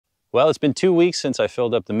Well, it's been 2 weeks since I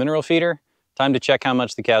filled up the mineral feeder. Time to check how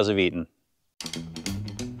much the cows have eaten.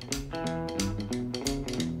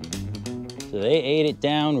 So they ate it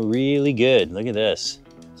down really good. Look at this.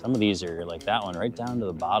 Some of these are like that one right down to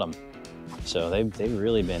the bottom. So they've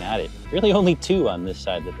really been at it. Really only 2 on this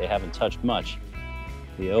side that they haven't touched much.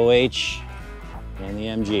 The OH and the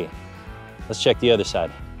MG. Let's check the other side.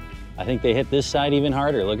 I think they hit this side even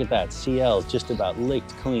harder. Look at that. CL is just about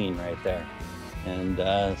licked clean right there. And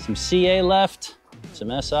some CA left, some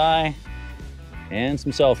SI, and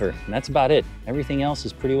some sulfur. And that's about it. Everything else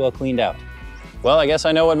is pretty well cleaned out. Well, I guess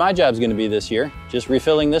I know what my job's gonna be this year. Just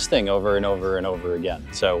refilling this thing over and over and over again.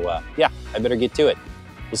 So yeah, I better get to it.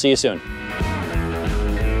 We'll see you soon.